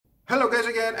Hello guys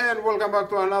again and welcome back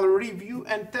to another review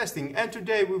and testing, and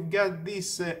today we've got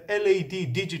this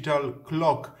LED digital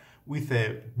clock with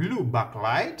a blue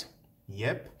backlight,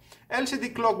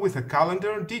 LCD clock with a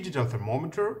calendar, digital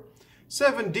thermometer,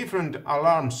 7 different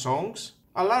alarm songs,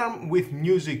 alarm with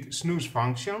music snooze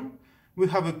function, we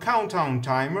have a countdown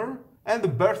timer, and the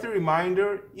birthday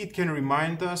reminder. It can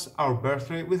remind us our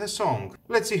birthday with a song.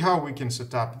 Let's see how we can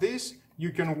set up this.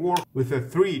 You can work with the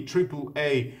 3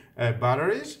 AAA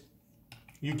batteries.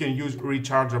 You can use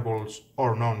rechargeables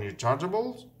or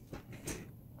non-rechargeables.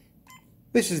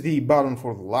 This is the button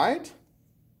for the light.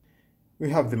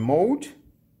 We have the mode,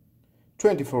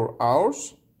 24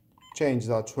 hours. Change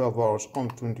that 12 hours on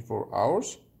 24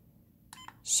 hours.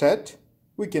 Set.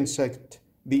 We can set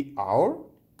the hour.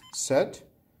 Set.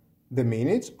 The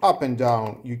minutes. Up and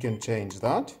down you can change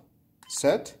that.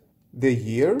 Set. The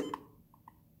year.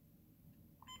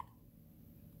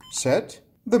 Set.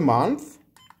 The month.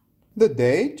 The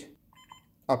date,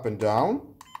 up and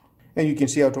down, and you can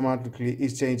see automatically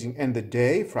it's changing, and the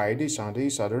day, Friday, Sunday,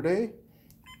 Saturday.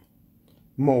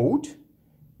 Mode,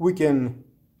 we can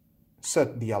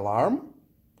set the alarm,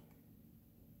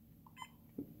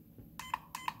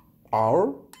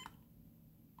 hour,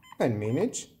 and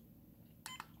minutes.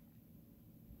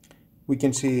 We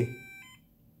can see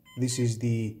this is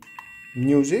the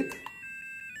music.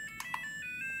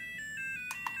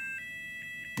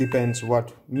 Depends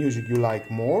what music you like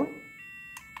more.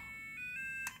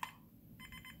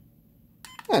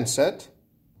 And set.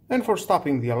 And for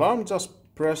stopping the alarm,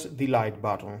 just press the light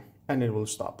button and it will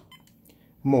stop.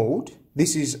 Mode.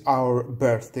 This is our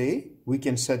birthday. We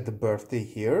can set the birthday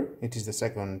here. It is the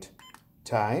second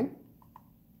time.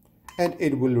 And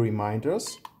it will remind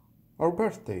us our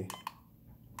birthday.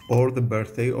 Or the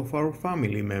birthday of our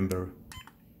family member.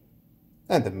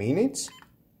 And the minutes.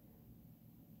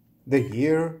 The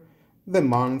year, the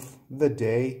month, the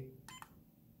day.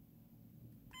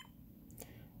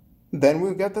 Then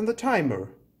we've got the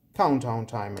timer, countdown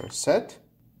timer, set.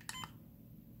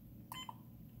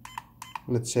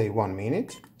 Let's say 1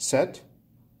 minute, set.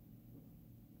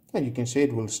 And you can see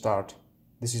it will start.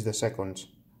 This is the seconds.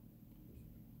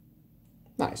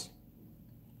 Nice.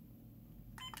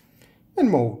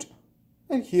 And mode.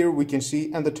 And here we can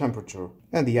see and the temperature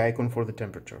and the icon for the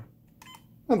temperature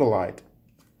and the light.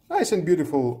 Nice and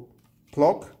beautiful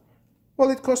clock. Well,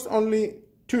 it costs only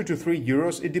 2 to 3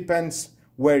 euros. It depends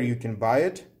where you can buy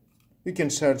it. You can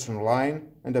search online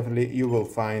and definitely you will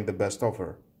find the best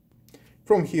offer.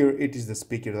 From here it is the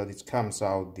speaker that it comes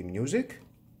out the music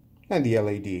and the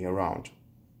LED around.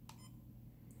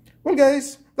 Well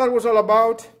guys, that was all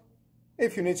about.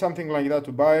 If you need something like that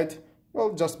to buy it,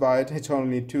 well, just buy it. It's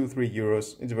only 2-3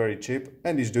 euros. It's very cheap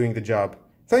and it's doing the job.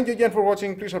 Thank you again for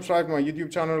watching. Please subscribe to my YouTube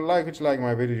channel, like if you like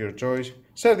my video, your choice.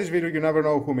 Share this video, you never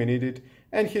know who may need it.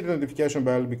 And hit the notification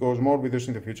bell because more videos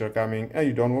in the future are coming and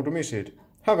you don't want to miss it.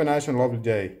 Have a nice and lovely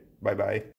day. Bye bye.